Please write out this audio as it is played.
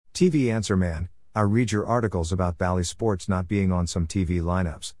TV Answer Man, I read your articles about Bally Sports not being on some TV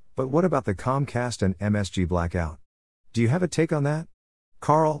lineups, but what about the Comcast and MSG blackout? Do you have a take on that?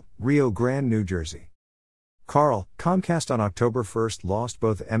 Carl, Rio Grande, New Jersey. Carl, Comcast on October 1st lost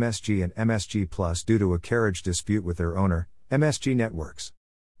both MSG and MSG Plus due to a carriage dispute with their owner, MSG Networks.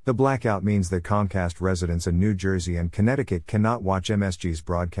 The blackout means that Comcast residents in New Jersey and Connecticut cannot watch MSG's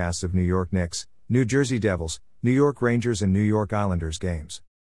broadcasts of New York Knicks, New Jersey Devils, New York Rangers and New York Islanders games.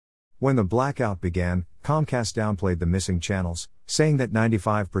 When the blackout began, Comcast downplayed the missing channels, saying that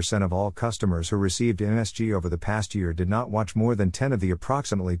 95% of all customers who received MSG over the past year did not watch more than 10 of the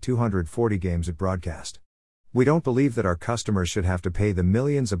approximately 240 games it broadcast. We don't believe that our customers should have to pay the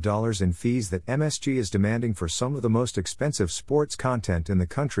millions of dollars in fees that MSG is demanding for some of the most expensive sports content in the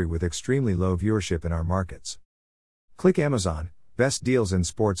country with extremely low viewership in our markets. Click Amazon, best deals in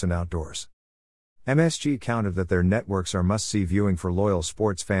sports and outdoors. MSG counted that their networks are must-see viewing for loyal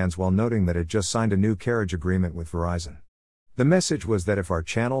sports fans while noting that it just signed a new carriage agreement with Verizon. The message was that if our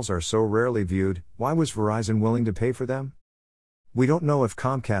channels are so rarely viewed, why was Verizon willing to pay for them? We don't know if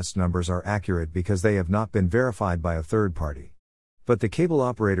Comcast's numbers are accurate because they have not been verified by a third party. But the cable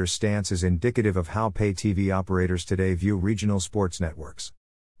operator's stance is indicative of how pay TV operators today view regional sports networks.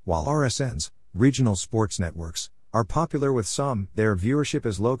 While RSNs, regional sports networks, are popular with some, their viewership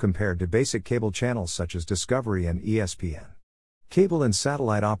is low compared to basic cable channels such as Discovery and ESPN. Cable and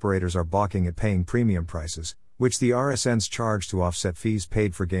satellite operators are balking at paying premium prices, which the RSNs charge to offset fees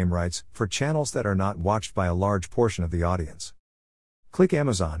paid for game rights, for channels that are not watched by a large portion of the audience. Click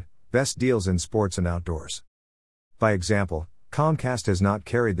Amazon, best deals in sports and outdoors. By example, Comcast has not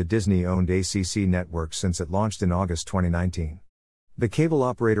carried the Disney-owned ACC network since it launched in August 2019. The cable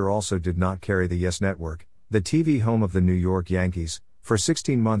operator also did not carry the YES Network, the TV home of the New York Yankees, for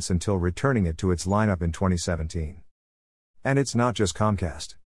 16 months until returning it to its lineup in 2017. And it's not just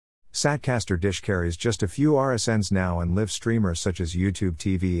Comcast. Satcaster Dish carries just a few RSNs now, and live streamers such as YouTube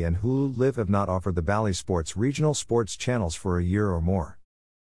TV and Hulu Live have not offered the Bally Sports regional sports channels for a year or more.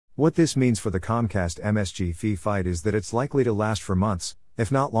 What this means for the Comcast MSG fee fight is that it's likely to last for months, if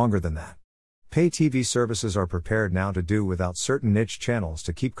not longer than that. Pay TV services are prepared now to do without certain niche channels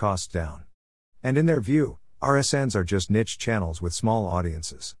to keep costs down. And in their view, RSNs are just niche channels with small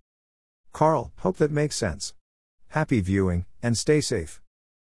audiences. Carl, hope that makes sense. Happy viewing, and stay safe.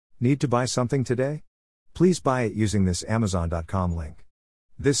 Need to buy something today? Please buy it using this Amazon.com link.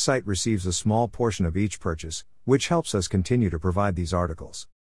 This site receives a small portion of each purchase, which helps us continue to provide these articles.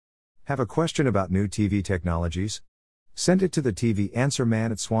 Have a question about new TV technologies? Send it to the TV Answer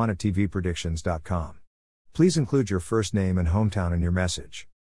Man at swan@tvpredictions.com. Please include your first name and hometown in your message.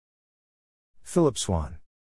 Philip Swan.